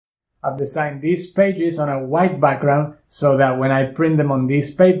I've designed these pages on a white background so that when I print them on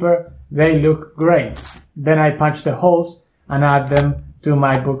this paper, they look great. Then I punch the holes and add them to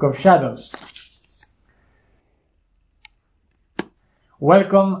my Book of Shadows.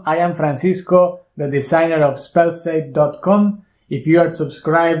 Welcome, I am Francisco, the designer of spellsafe.com. If you are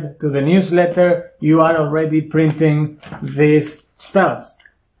subscribed to the newsletter, you are already printing these spells.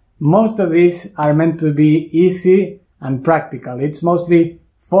 Most of these are meant to be easy and practical. It's mostly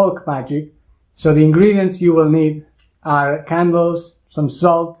folk magic, so the ingredients you will need are candles, some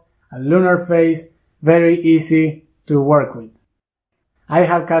salt, a lunar face, very easy to work with. I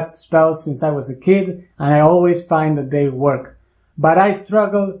have cast spells since I was a kid and I always find that they work. But I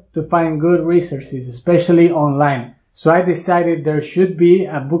struggle to find good resources, especially online. So I decided there should be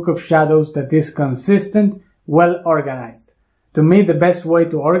a Book of Shadows that is consistent, well organized. To me, the best way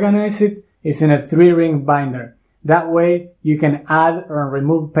to organize it is in a 3-ring binder. That way you can add or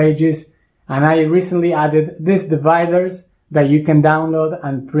remove pages, and I recently added these dividers that you can download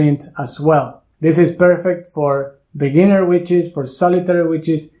and print as well. This is perfect for beginner witches, for solitary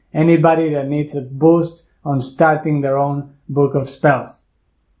witches, anybody that needs a boost on starting their own book of spells.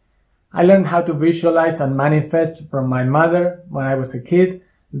 I learned how to visualize and manifest from my mother when I was a kid.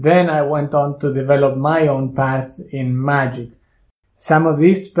 Then I went on to develop my own path in magic. Some of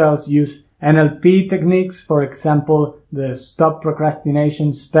these spells use NLP techniques, for example, the Stop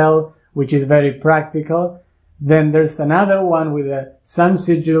Procrastination spell, which is very practical. Then there's another one with a sun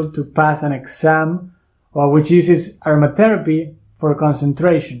sigil to pass an exam, or which uses aromatherapy for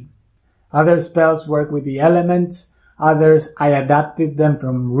concentration. Other spells work with the elements. Others, I adapted them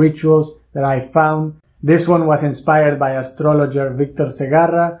from rituals that I found. This one was inspired by astrologer Victor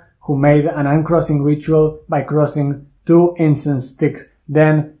Segarra, who made an uncrossing ritual by crossing 2 incense sticks.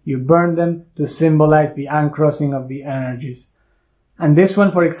 Then you burn them to symbolize the uncrossing of the energies. And this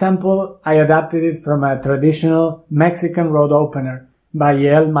one, for example, I adapted it from a traditional Mexican road opener by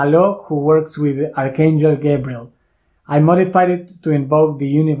Yael Malo, who works with Archangel Gabriel. I modified it to invoke the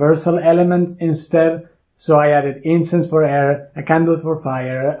universal elements instead, so I added incense for air, a candle for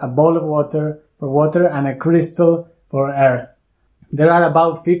fire, a bowl of water for water, and a crystal for earth. There are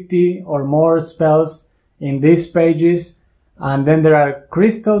about 50 or more spells in these pages, and then there are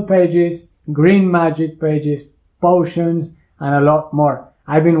crystal pages, green magic pages, potions, and a lot more.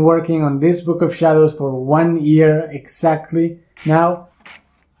 I've been working on this Book of Shadows for 1 year exactly now.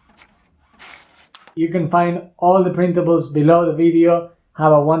 You can find all the printables below the video.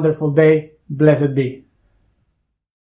 Have a wonderful day. Blessed be.